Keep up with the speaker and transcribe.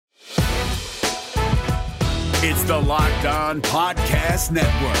It's the Locked On Podcast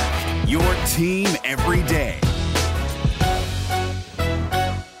Network, your team every day.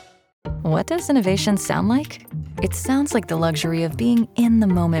 What does innovation sound like? It sounds like the luxury of being in the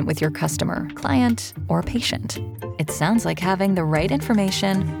moment with your customer, client, or patient. It sounds like having the right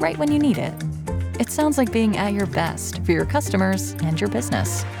information right when you need it. It sounds like being at your best for your customers and your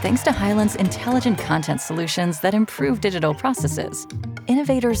business, thanks to Hyland's intelligent content solutions that improve digital processes.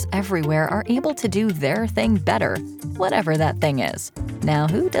 Innovators everywhere are able to do their thing better, whatever that thing is. Now,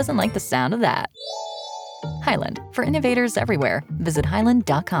 who doesn't like the sound of that? Hyland, for innovators everywhere. Visit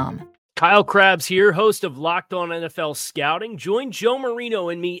hyland.com. Kyle Krabs here, host of Locked On NFL Scouting. Join Joe Marino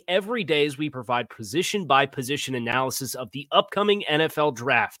and me every day as we provide position-by-position analysis of the upcoming NFL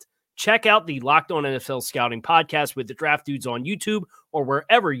Draft. Check out the Locked On NFL Scouting podcast with the Draft Dudes on YouTube or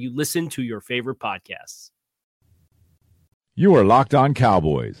wherever you listen to your favorite podcasts. You are Locked On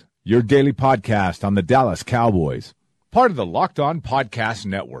Cowboys, your daily podcast on the Dallas Cowboys. Part of the Locked On Podcast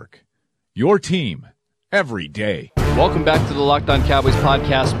Network, your team every day. Welcome back to the Locked On Cowboys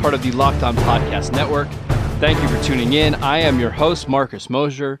podcast, part of the Locked On Podcast Network. Thank you for tuning in. I am your host, Marcus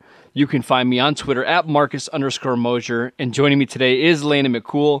Mosher. You can find me on Twitter at Marcus_Mosher. And joining me today is Landon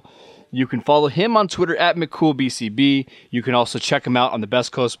McCool. You can follow him on Twitter at McCoolBCB. You can also check him out on the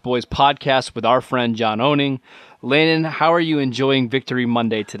Best Coast Boys podcast with our friend John Owning. Landon, how are you enjoying Victory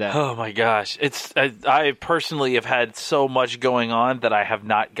Monday today? Oh my gosh. I personally have had so much going on that I have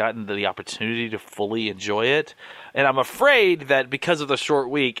not gotten the opportunity to fully enjoy it. And I'm afraid that because of the short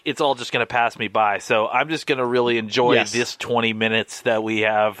week, it's all just going to pass me by. So I'm just going to really enjoy this 20 minutes that we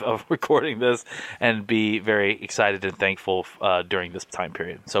have of recording this and be very excited and thankful during this time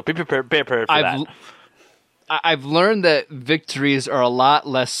period. So be prepared for that. I've learned that victories are a lot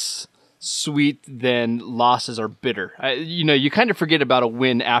less sweet than losses are bitter. You kind of forget about a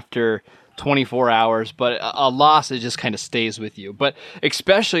win after 24 hours, but a loss, it just kind of stays with you. But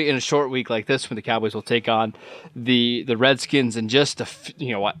especially in a short week like this when the Cowboys will take on the Redskins in just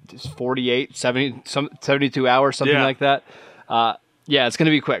 48, 70, 72 hours, something like that. It's going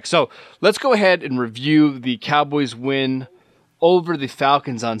to be quick. So let's go ahead and review the Cowboys win over the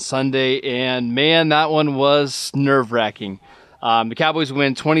Falcons on Sunday. And man, that one was nerve-wracking. The Cowboys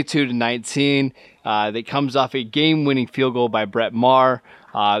win 22-19. That comes off a game-winning field goal by Brett Maher.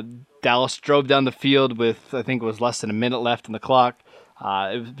 Dallas drove down the field with, I think it was less than a minute left on the clock.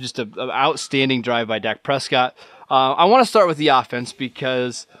 It was just an outstanding drive by Dak Prescott. I want to start with the offense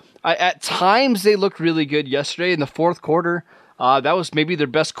because at times they looked really good yesterday in the fourth quarter. That was maybe their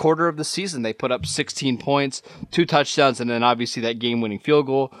best quarter of the season. They put up 16 points, 2 touchdowns, and then obviously that game-winning field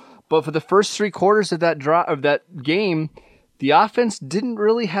goal. But for the first 3 quarters of that game, the offense didn't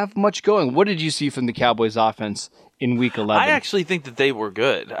really have much going. What did you see from the Cowboys offense in Week 11? I actually think that they were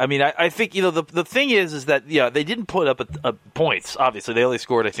good. I mean, I think, the thing is that, they didn't put up points, obviously. They only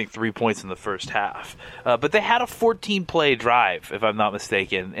scored, I think, 3 points in the first half. But they had a 14-play drive, if I'm not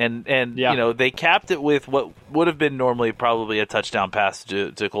mistaken. And they capped it with what would have been normally probably a touchdown pass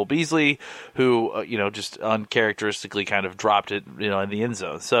to Cole Beasley, who, just uncharacteristically kind of dropped it, in the end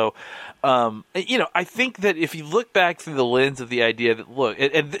zone. So, I think that if you look back through the lens of the idea that, look,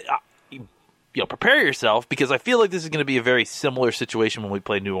 prepare yourself because I feel like this is going to be a very similar situation when we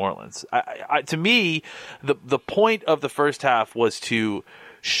play New Orleans. To me, the point of the first half was to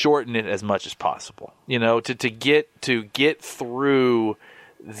shorten it as much as possible. To get through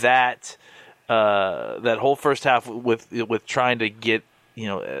that whole first half with trying to get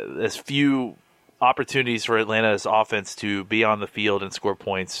as few opportunities for Atlanta's offense to be on the field and score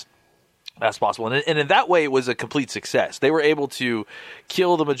points as possible. And in that way, it was a complete success. They were able to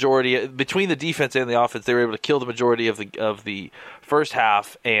kill the majority between the defense and the offense. They were able to kill the majority of the first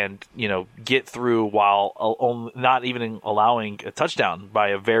half and get through while not even allowing a touchdown by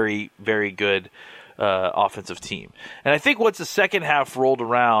a very, very good offensive team. And I think once the second half rolled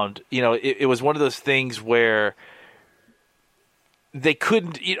around, it was one of those things where they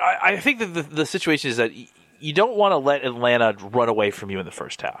couldn't. I think that the situation is that you don't want to let Atlanta run away from you in the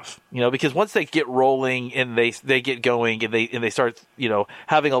first half, because once they get rolling and they get going and they start,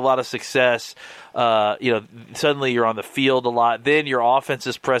 having a lot of success, suddenly you're on the field a lot. Then your offense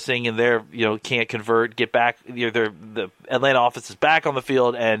is pressing and they're, can't convert, get back. The Atlanta offense is back on the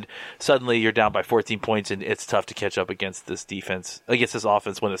field and suddenly you're down by 14 points and it's tough to catch up against this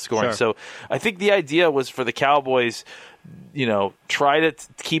offense when it's scoring. Sure. So I think the idea was for the Cowboys, try to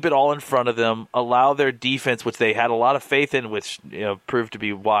keep it all in front of them, allow their defense, which they had a lot of faith in, which proved to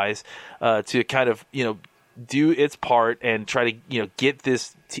be wise, to kind of do its part and try to get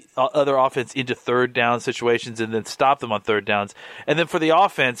this other offense into third down situations and then stop them on third downs. And then for the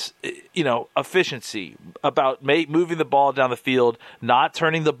offense, efficiency, about moving the ball down the field, not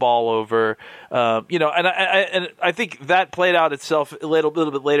turning the ball over. And I think that played out itself a little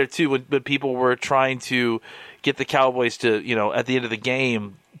bit later too, when people were trying to get the Cowboys to, at the end of the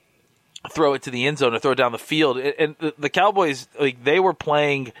game, throw it to the end zone or throw it down the field. And the Cowboys, they were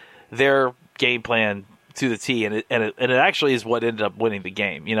playing their game plan to the T, and it actually is what ended up winning the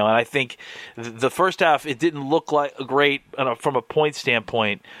game. And I think the first half, it didn't look like great from a point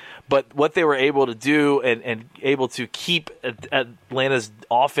standpoint, but what they were able to do and able to keep Atlanta's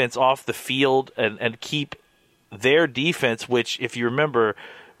offense off the field and keep their defense, which, if you remember,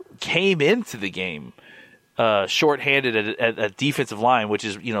 came into the game shorthanded at a defensive line, which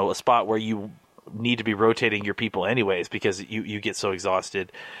is, a spot where you need to be rotating your people anyways because you get so exhausted.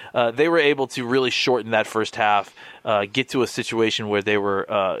 They were able to really shorten that first half, get to a situation where they were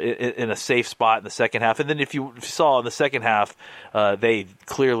in a safe spot in the second half. And then if you saw in the second half, they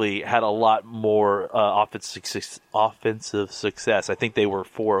clearly had a lot more offensive success. I think they were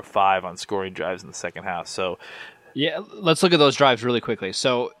 4 of 5 on scoring drives in the second half. So yeah, let's look at those drives really quickly.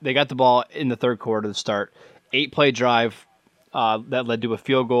 So they got the ball in the third quarter to start. 8-play drive that led to a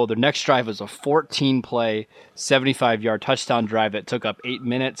field goal. Their next drive was a 14-play, 75-yard touchdown drive that took up 8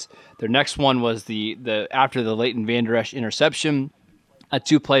 minutes. Their next one was the after the Leighton Vander Esch interception, a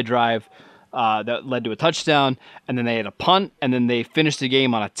 2-play drive that led to a touchdown, and then they had a punt, and then they finished the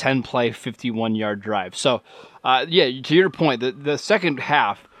game on a 10-play, 51-yard drive. So, to your point, the second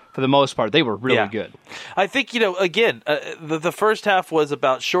half, for the most part, they were really good. I think, again, the first half was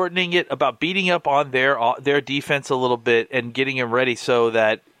about shortening it, about beating up on their defense a little bit and getting them ready so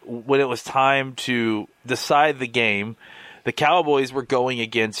that when it was time to decide the game, the Cowboys were going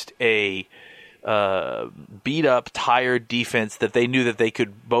against a beat-up, tired defense that they knew that they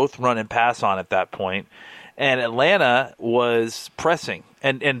could both run and pass on at that point. And Atlanta was pressing,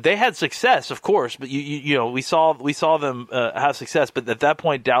 and they had success, of course. But we saw them have success. But at that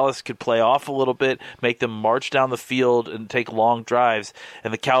point, Dallas could play off a little bit, make them march down the field and take long drives.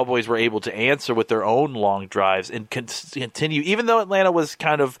 And the Cowboys were able to answer with their own long drives and continue. Even though Atlanta was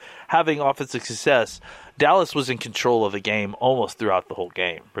kind of having offensive success, Dallas was in control of the game almost throughout the whole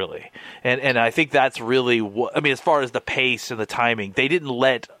game, really. And I think that's really as far as the pace and the timing, they didn't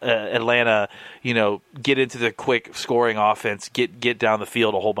let Atlanta, get into the quick scoring offense, get down the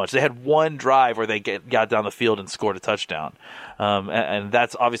field a whole bunch. They had one drive where they got down the field and scored a touchdown. And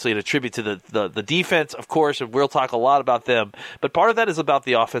that's obviously a tribute to the defense, of course, and we'll talk a lot about them. But part of that is about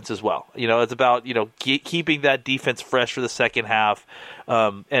the offense as well. It's about, keeping that defense fresh for the second half,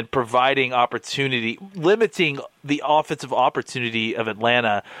 and providing opportunity, limiting the offensive opportunity of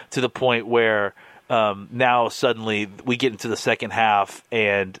Atlanta to the point where now suddenly we get into the second half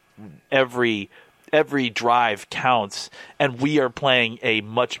and every drive counts, and we are playing a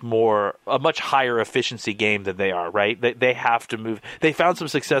much higher efficiency game than they are, right? They have to move. They found some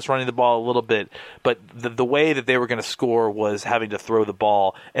success running the ball a little bit, but the way that they were going to score was having to throw the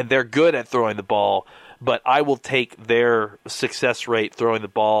ball, and they're good at throwing the ball, but I will take their success rate throwing the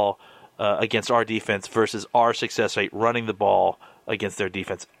ball against our defense versus our success rate running the ball against their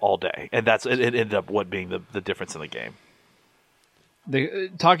defense all day. And it ended up being the difference in the game.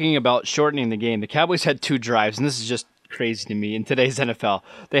 Talking about shortening the game, the Cowboys had 2 drives, and this is just crazy to me in today's NFL.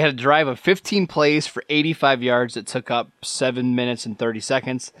 They had a drive of 15 plays for 85 yards that took up 7 minutes and 30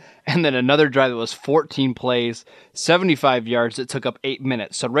 seconds, and then another drive that was 14 plays, 75 yards that took up 8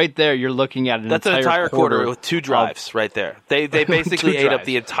 minutes. So right there, you're looking at an entire quarter with 2 drives right there. They basically ate up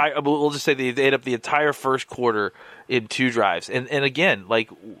the entire. We'll just say they ate up the entire first quarter in 2 drives. And again, like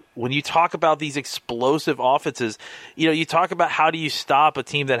when you talk about these explosive offenses, you talk about how do you stop a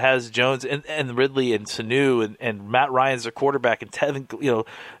team that has Jones and Ridley and Sanu and Matt Ryan's their quarterback and Tevin,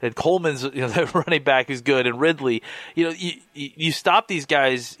 and Coleman's the running back who's good, and Ridley. You stop these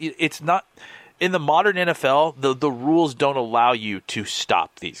guys. It's not in the modern NFL. The rules don't allow you to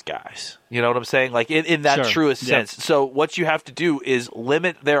stop these guys. You know what I'm saying? Like in that truest sense. So what you have to do is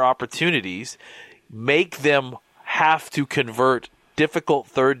limit their opportunities, make them have to convert difficult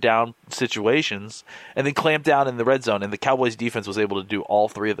third down situations, and then clamp down in the red zone. And the Cowboys defense was able to do all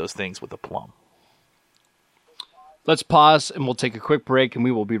 3 of those things with aplomb. Let's pause and we'll take a quick break, and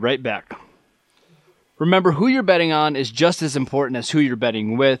we will be right back. Remember, who you're betting on is just as important as who you're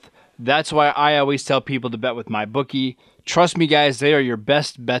betting with. That's why I always tell people to bet with MyBookie. Trust me, guys, they are your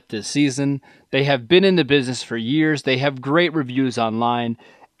best bet this season. They have been in the business for years. They have great reviews online,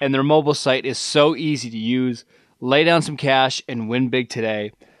 and their mobile site is so easy to use. Lay down some cash and win big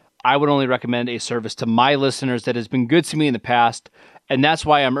today. I would only recommend a service to my listeners that has been good to me in the past, and that's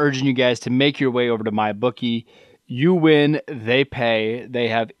why I'm urging you guys to make your way over to MyBookie. You win, they pay. They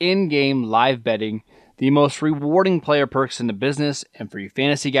have in-game live betting, the most rewarding player perks in the business. And for you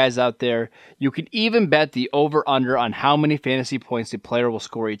fantasy guys out there, you can even bet the over-under on how many fantasy points a player will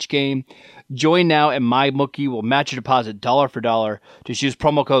score each game. Join now, and MyBookie will match your deposit dollar for dollar. Just use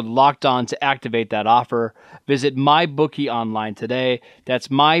promo code LOCKEDON to activate that offer. Visit MyBookie online today. That's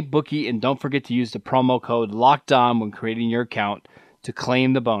MyBookie, and don't forget to use the promo code LOCKEDON when creating your account to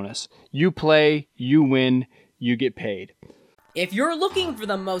claim the bonus. You play, you win, you get paid. If you're looking for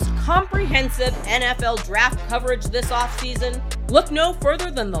the most comprehensive NFL draft coverage this offseason, look no further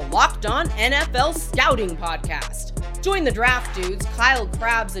than the Locked On NFL Scouting Podcast. Join the draft dudes, Kyle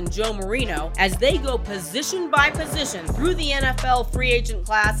Krabs and Joe Marino, as they go position by position through the NFL free agent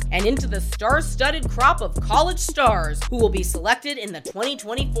class and into the star-studded crop of college stars who will be selected in the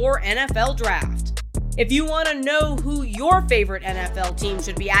 2024 NFL Draft. If you want to know who your favorite NFL team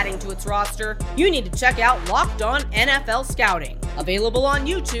should be adding to its roster, you need to check out Locked On NFL Scouting, available on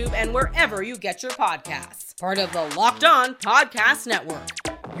YouTube and wherever you get your podcasts. Part of the Locked On Podcast Network,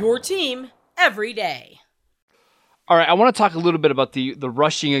 your team every day. All right, I want to talk a little bit about the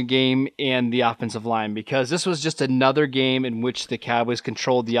rushing game and the offensive line, because this was just another game in which the Cowboys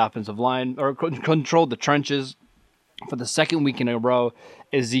controlled the offensive line, or controlled the trenches for the second week in a row.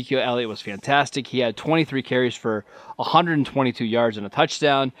 Ezekiel Elliott was fantastic. He had 23 carries for 122 yards and a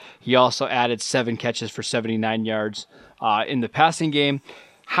touchdown. He also added 7 catches for 79 yards in the passing game.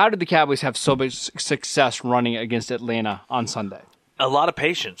 How did the Cowboys have so much success running against Atlanta on Sunday? A lot of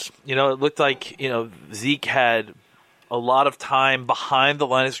patience. It looked like, Zeke had a lot of time behind the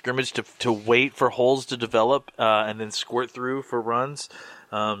line of scrimmage to wait for holes to develop and then squirt through for runs.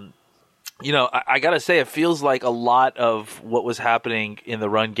 I got to say, it feels like a lot of what was happening in the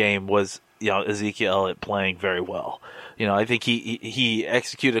run game was, Ezekiel Elliott playing very well. I think he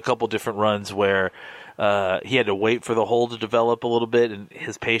executed a couple different runs where he had to wait for the hole to develop a little bit, and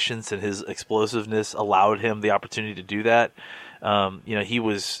his patience and his explosiveness allowed him the opportunity to do that.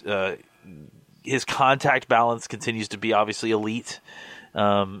 His contact balance continues to be obviously elite.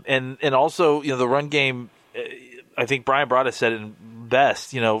 And also, the run game, I think Brian Broaddus said it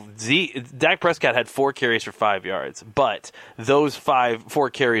best. Dak Prescott had 4 carries for 5 yards, but those 4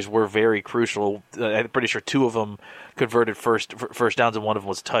 carries were very crucial. I'm pretty sure 2 of them converted first downs, and 1 of them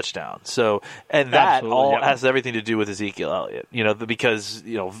was touchdown. So, and that has everything to do with Ezekiel Elliott. Because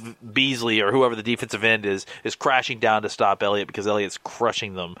Beasley or whoever the defensive end is crashing down to stop Elliott because Elliott's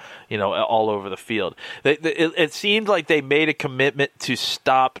crushing them, all over the field. It seemed like they made a commitment to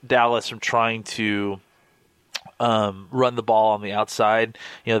stop Dallas from trying to run the ball on the outside.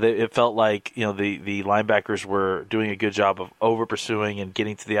 It felt like the linebackers were doing a good job of over pursuing and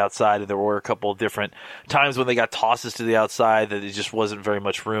getting to the outside, and there were a couple of different times when they got tosses to the outside that it just wasn't very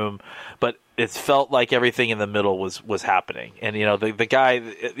much room. But it felt like everything in the middle was happening. And the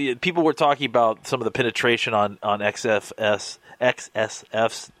guy, people were talking about some of the penetration on XSF's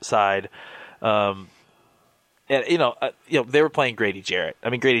side. And, they were playing Grady Jarrett. I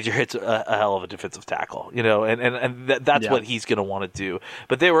mean, Grady Jarrett's a hell of a defensive tackle, and that's what he's going to want to do.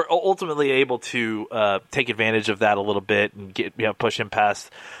 But they were ultimately able to take advantage of that a little bit and push him past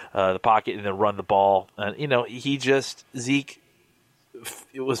the pocket and then run the ball. And, Zeke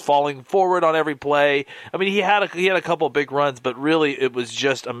was falling forward on every play. I mean, he had a couple of big runs, but really it was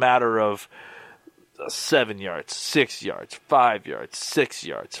just a matter of 7 yards, 6 yards, 5 yards, 6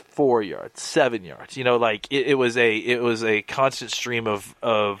 yards, 4 yards, 7 yards. It was a constant stream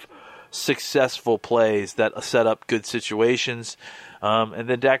of successful plays that set up good situations. And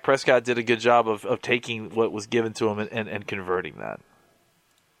then Dak Prescott did a good job of taking what was given to him and converting that.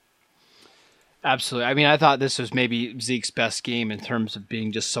 Absolutely. I mean, I thought this was maybe Zeke's best game in terms of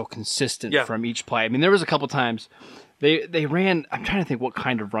being just so consistent from each play. I mean, there was a couple times They ran, I'm trying to think what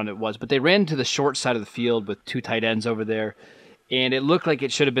kind of run it was, but they ran to the short side of the field with 2 tight ends over there, and it looked like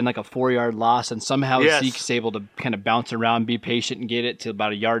it should have been like a 4-yard loss, and somehow Zeke's able to kind of bounce around, be patient, and get it to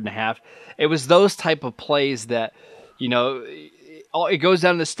about 1.5 yards. It was those type of plays that, it goes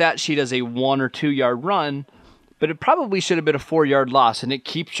down the stat sheet as a 1 or 2 yard run, but it probably should have been a 4-yard loss, and it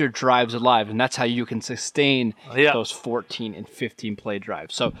keeps your drives alive, and that's how you can sustain those 14 and 15 play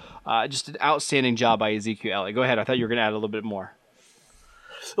drives. So just an outstanding job by Ezekiel Elliott. Go ahead. I thought you were going to add a little bit more.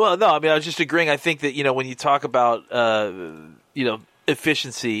 Well, no, I mean, I was just agreeing. I think that, when you talk about,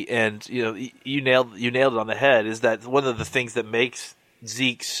 efficiency and, you nailed it on the head, is that one of the things that makes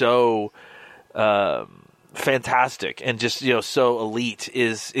Zeke so fantastic and just so elite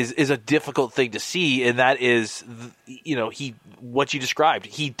is a difficult thing to see, and that is what you described.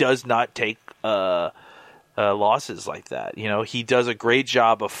 He does not take losses like that. He does a great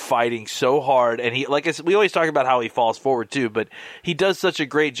job of fighting so hard, and he, like I said, we always talk about how he falls forward too, but he does such a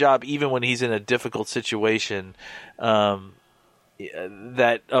great job even when he's in a difficult situation, that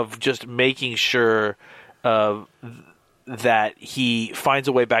of just making sure that he finds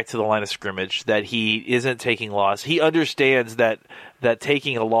a way back to the line of scrimmage, that he isn't taking loss. He understands that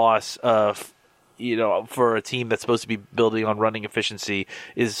taking a loss for a team that's supposed to be building on running efficiency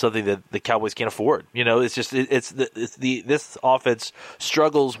is something that the Cowboys can't afford. This offense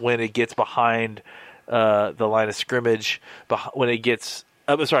struggles when it gets behind the line of scrimmage, when it gets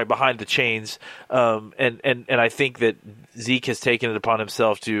behind the chains, and I think that Zeke has taken it upon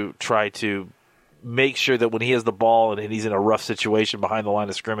himself to try to make sure that when he has the ball and he's in a rough situation behind the line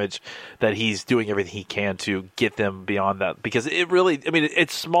of scrimmage, that he's doing everything he can to get them beyond that. Because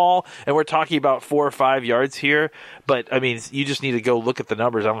it's small, and we're talking about 4 or 5 yards here, but you just need to go look at the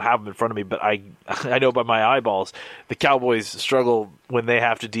numbers. I don't have them in front of me, but I know by my eyeballs, the Cowboys struggle when they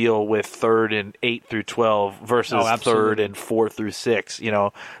have to deal with 3rd and 8 through 12 versus 3rd and 4 through 6.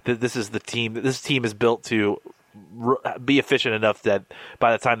 This is the team. This team is built to be efficient enough that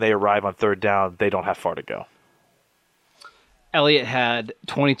by the time they arrive on 3rd down, they don't have far to go. Elliott had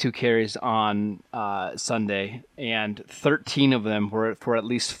 22 carries on Sunday, and 13 of them were for at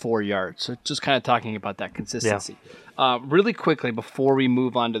least 4 yards. So just kind of talking about that consistency. Yeah. Really quickly, before we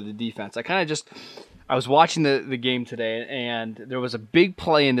move on to the defense, I was watching the game today, and there was a big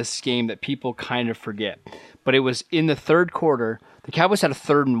play in this game that people kind of forget. But it was in the 3rd quarter. The Cowboys had a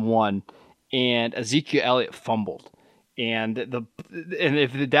 3rd and 1, and Ezekiel Elliott fumbled. And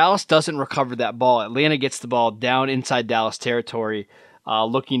if the Dallas doesn't recover that ball, Atlanta gets the ball down inside Dallas territory,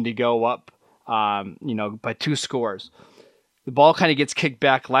 looking to go up, by 2 scores. The ball kind of gets kicked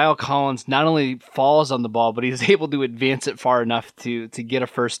back. Lyle Collins not only falls on the ball, but he's able to advance it far enough to get a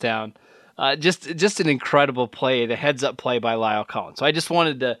first down. Just an incredible play, the heads-up play by Lyle Collins. So I just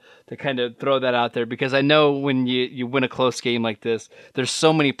wanted to kind of throw that out there, because I know when you win a close game like this, there's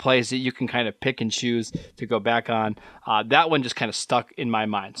so many plays that you can kind of pick and choose to go back on. That one just kind of stuck in my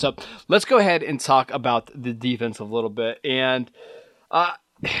mind. So let's go ahead and talk about the defense a little bit. And I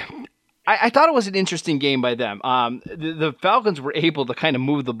thought it was an interesting game by them. The Falcons were able to kind of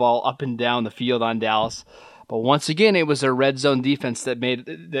move the ball up and down the field on Dallas. But once again, it was their red zone defense that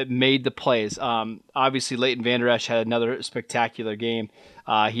made the plays. Obviously, Leighton Vander Esch had another spectacular game.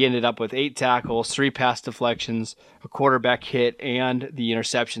 He ended up with 8 tackles, 3 pass deflections, a quarterback hit, and the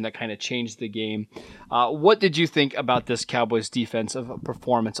interception that kind of changed the game. What did you think about this Cowboys defensive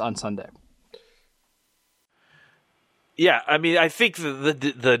performance on Sunday? Yeah, I think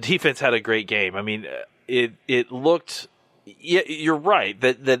the defense had a great game. It looked. Yeah, you're right.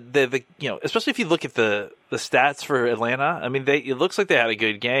 That especially if you look at the stats for Atlanta. It looks like they had a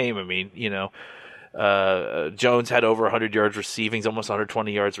good game. Jones had over 100 yards receiving, almost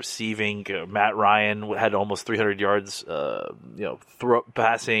 120 yards receiving. Matt Ryan had almost 300 yards,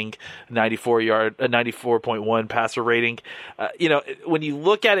 passing, 94.1 passer rating. When you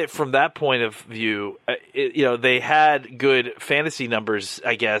look at it from that point of view, they had good fantasy numbers,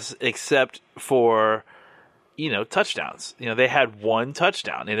 I guess, except for touchdowns. They had 1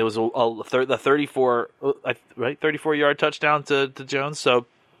 touchdown, and it was a 34-yard touchdown to Jones. So,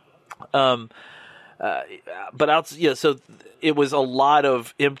 so it was a lot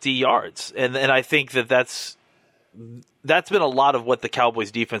of empty yards, and I think that's been a lot of what the Cowboys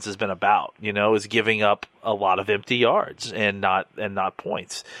defense has been about. Is giving up a lot of empty yards and not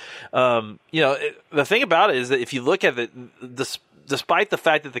points. The thing about it is that if you look at despite the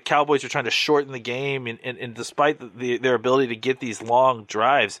fact that the Cowboys are trying to shorten the game, and despite their ability to get these long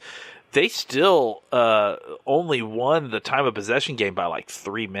drives, they still only won the time of possession game by like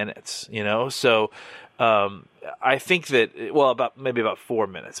 3 minutes. So I think that about 4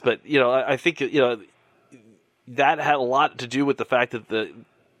 minutes, but I think that had a lot to do with the fact that the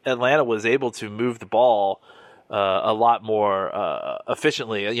Atlanta was able to move the ball a lot more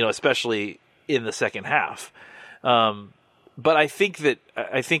efficiently. Especially in the second half. But I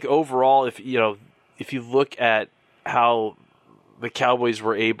think overall, if you look at how the Cowboys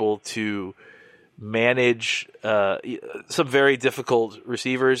were able to manage some very difficult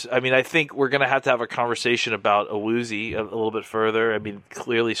receivers, I think we're going to have a conversation about Awuzie a little bit further.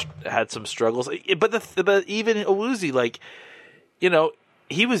 Clearly had some struggles, but even Awuzie,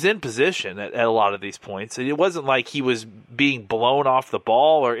 he was in position at a lot of these points. And it wasn't like he was being blown off the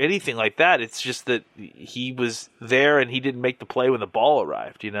ball or anything like that. It's just that he was there and he didn't make the play when the ball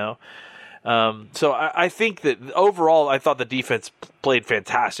arrived, So I think that overall, I thought the defense played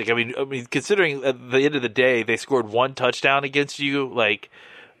fantastic. Considering at the end of the day, they scored 1 touchdown against you,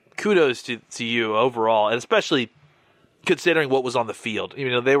 kudos to you overall, and especially considering what was on the field.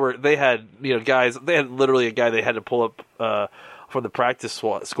 They had guys. They had literally a guy they had to pull up from the practice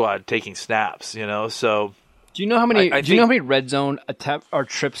squad taking snaps. So do you know how many? Do you know how many red zone attempt or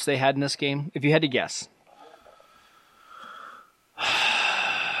trips they had in this game? If you had to guess.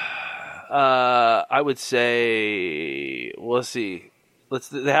 I would say, let's see.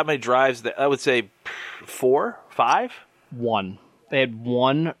 They have many drives? I would say 4, 5? 1. They had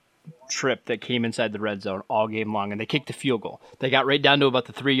one trip that came inside the red zone all game long, and they kicked the field goal. They got right down to about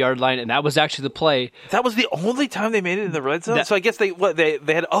the 3-yard line, and that was actually the play. That was the only time they made it in the red zone? So I guess they had,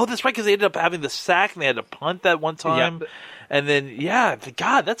 that's right, because they ended up having the sack, and they had to punt that one time. Yeah. And then,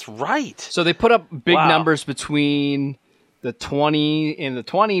 God, that's right. So they put up big numbers between the 20 and the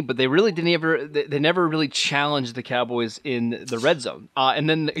 20, but they really they never really challenged the Cowboys in the red zone. And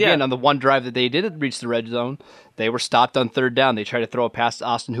then again, on the one drive that they did reach the red zone, they were stopped on 3rd down. They tried to throw a pass to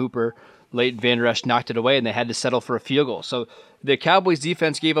Austin Hooper. Leighton Vander Esch knocked it away, and they had to settle for a field goal. So the Cowboys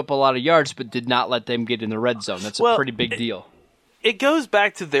defense gave up a lot of yards, but did not let them get in the red zone. That's a pretty big deal. It goes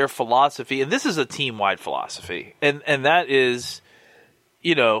back to their philosophy, and this is a team-wide philosophy, and that is,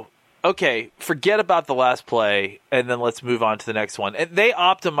 okay, forget about the last play, and then let's move on to the next one. And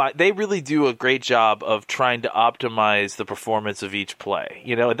they really do a great job of trying to optimize the performance of each play.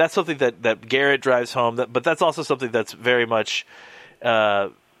 And that's something that Garrett drives home, but that's also something that's very much,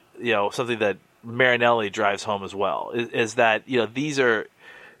 something that Marinelli drives home as well, is that, these are,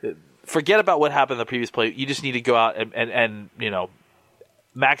 forget about what happened in the previous play. You just need to go out and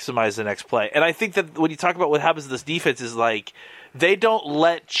maximize the next play. And I think that when you talk about what happens to this defense is like, they don't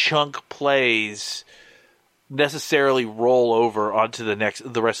let chunk plays necessarily roll over onto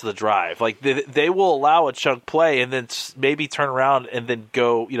the rest of the drive. Like they will allow a chunk play and then maybe turn around and then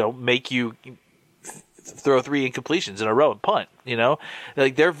go, make you throw 3 incompletions in a row and punt.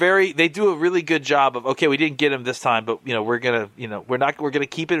 Like they do a really good job of, okay, we didn't get him this time, but we're gonna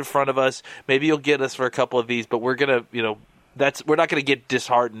keep it in front of us. Maybe you'll get us for a couple of these, but we're gonna we're not gonna get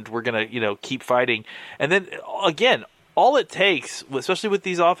disheartened. We're gonna keep fighting. And then again, all it takes, especially with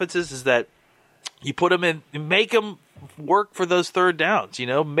these offenses, is that you put them in, make them work for those 3rd downs.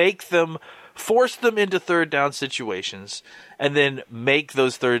 Force them into 3rd down situations, and then make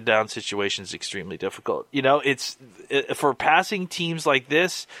those 3rd down situations extremely difficult. It's for passing teams like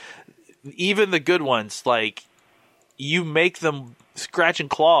this, even the good ones, like you make them scratch and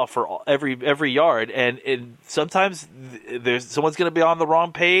claw for every yard, and sometimes someone's going to be on the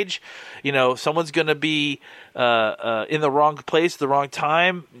wrong page, someone's going to be in the wrong place, the wrong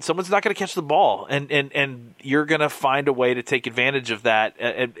time. Someone's not going to catch the ball, and you're going to find a way to take advantage of that.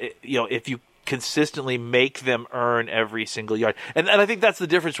 And if you consistently make them earn every single yard, and I think that's the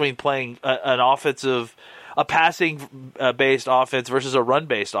difference between playing a passing-based offense versus a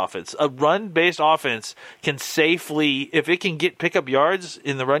run-based offense. A run-based offense can safely, if it can pick up yards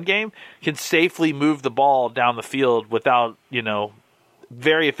in the run game, can safely move the ball down the field without,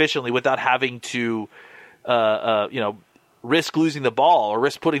 very efficiently, without having to, risk losing the ball or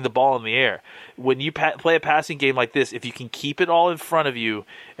risk putting the ball in the air. When you play a passing game like this, if you can keep it all in front of you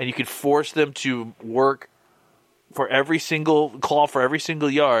and you can force them to work for every single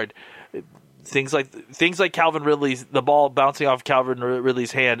yard, things like Calvin Ridley's, the ball bouncing off Calvin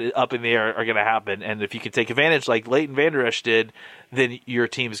Ridley's hand up in the air are going to happen. And if you can take advantage like Leighton Vander Esch did, then your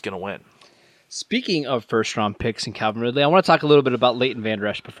team is going to win. Speaking of first-round picks and Calvin Ridley, I want to talk a little bit about Leighton Vander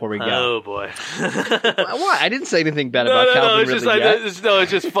Esch before we go. Oh, boy. Why? I didn't say anything bad about Calvin Ridley yet. It's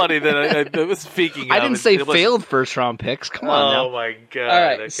just funny that I was speaking. I didn't say failed first-round picks. Come on now. Oh, my God. All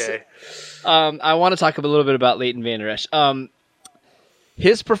right. Okay. So, I want to talk a little bit about Leighton Vander Esch.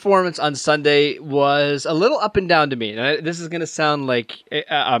 His performance on Sunday was a little up and down to me. And this is going to sound like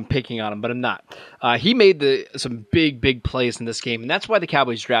I'm picking on him, but I'm not. He made some big plays in this game, and that's why the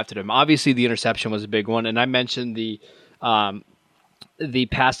Cowboys drafted him. Obviously, the interception was a big one, and I mentioned the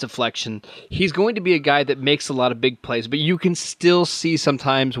pass deflection. He's going to be a guy that makes a lot of big plays, but you can still see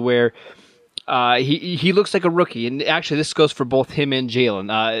sometimes where he looks like a rookie. And actually, this goes for both him and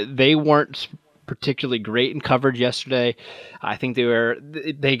Jalen. They weren't particularly great in coverage yesterday. I think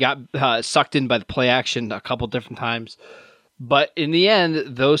they got sucked in by the play action a couple different times. But in the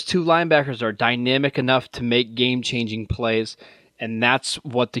end, those 2 linebackers are dynamic enough to make game-changing plays, and that's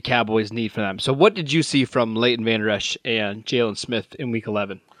what the Cowboys need from them. So what did you see from Leighton Vander Esch and Jalen Smith in Week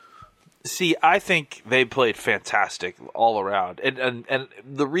 11? See, I think they played fantastic all around. And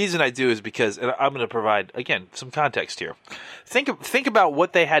the reason I do is because, and I'm going to provide, again, some context here. Think about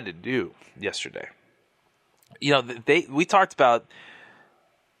what they had to do yesterday. We talked about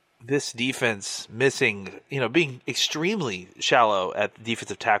this defense missing, being extremely shallow at the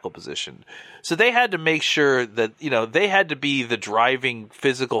defensive tackle position. So they had to make sure that, they had to be the driving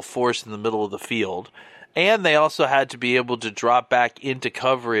physical force in the middle of the field. And they also had to be able to drop back into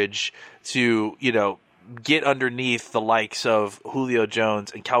coverage to, get underneath the likes of Julio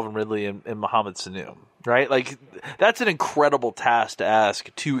Jones and Calvin Ridley and Mohamed Sanu, right? Like, that's an incredible task to ask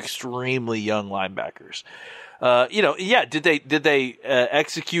two extremely young linebackers. Did they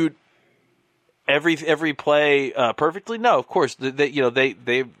execute every play perfectly? No, of course.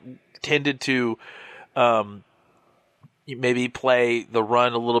 They tended to maybe play the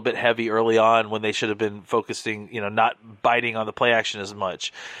run a little bit heavy early on when they should have been focusing, not biting on the play action as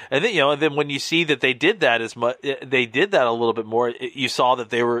much. And then, and then when you see that they did that they did that a little bit more. You saw that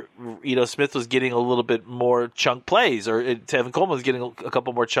they were, Smith was getting a little bit more chunk plays, or Tevin Coleman was getting a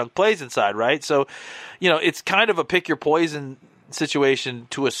couple more chunk plays inside, right? So, it's kind of a pick your poison situation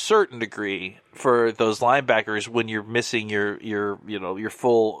to a certain degree for those linebackers when you're missing your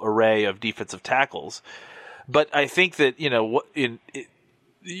full array of defensive tackles. But I think that, you're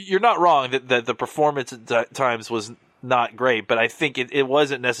not wrong that the performance at times was not great, but I think it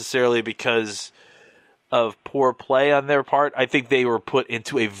wasn't necessarily because of poor play on their part. I think they were put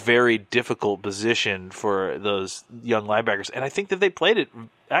into a very difficult position for those young linebackers, and I think that they played it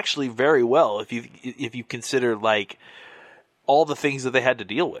actually very well if you consider like all the things that they had to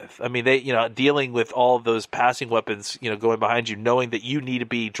deal with. I mean, they, dealing with all of those passing weapons, going behind you, knowing that you need to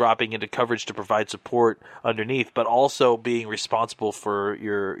be dropping into coverage to provide support underneath, but also being responsible for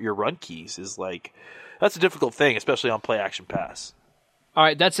your run keys is that's a difficult thing, especially on play action pass. All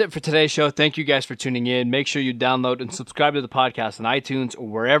right, that's it for today's show. Thank you guys for tuning in. Make sure you download and subscribe to the podcast on iTunes or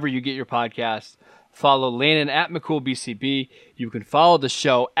wherever you get your podcasts. Follow Landon at McCoolBCB. You can follow the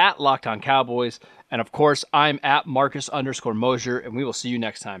show at Locked On Cowboys. And of course, I'm at Marcus_Mosier, and we will see you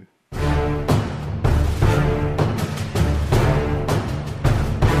next time.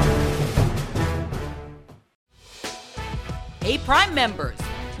 Hey, Prime members,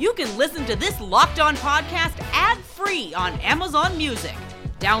 you can listen to this Locked On podcast ad-free on Amazon Music.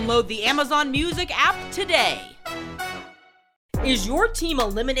 Download the Amazon Music app today. Is your team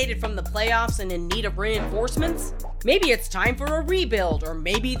eliminated from the playoffs and in need of reinforcements? Maybe it's time for a rebuild, or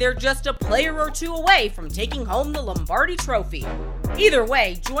maybe they're just a player or two away from taking home the Lombardi Trophy. Either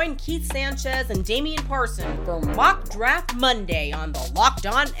way, join Keith Sanchez and Damian Parson for Mock Draft Monday on the Locked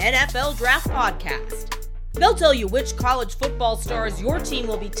On NFL Draft Podcast. They'll tell you which college football stars your team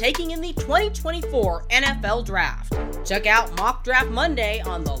will be taking in the 2024 NFL Draft. Check out Mock Draft Monday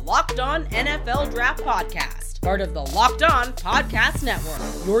on the Locked On NFL Draft Podcast, part of the Locked On Podcast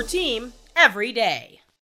Network. Your team every day.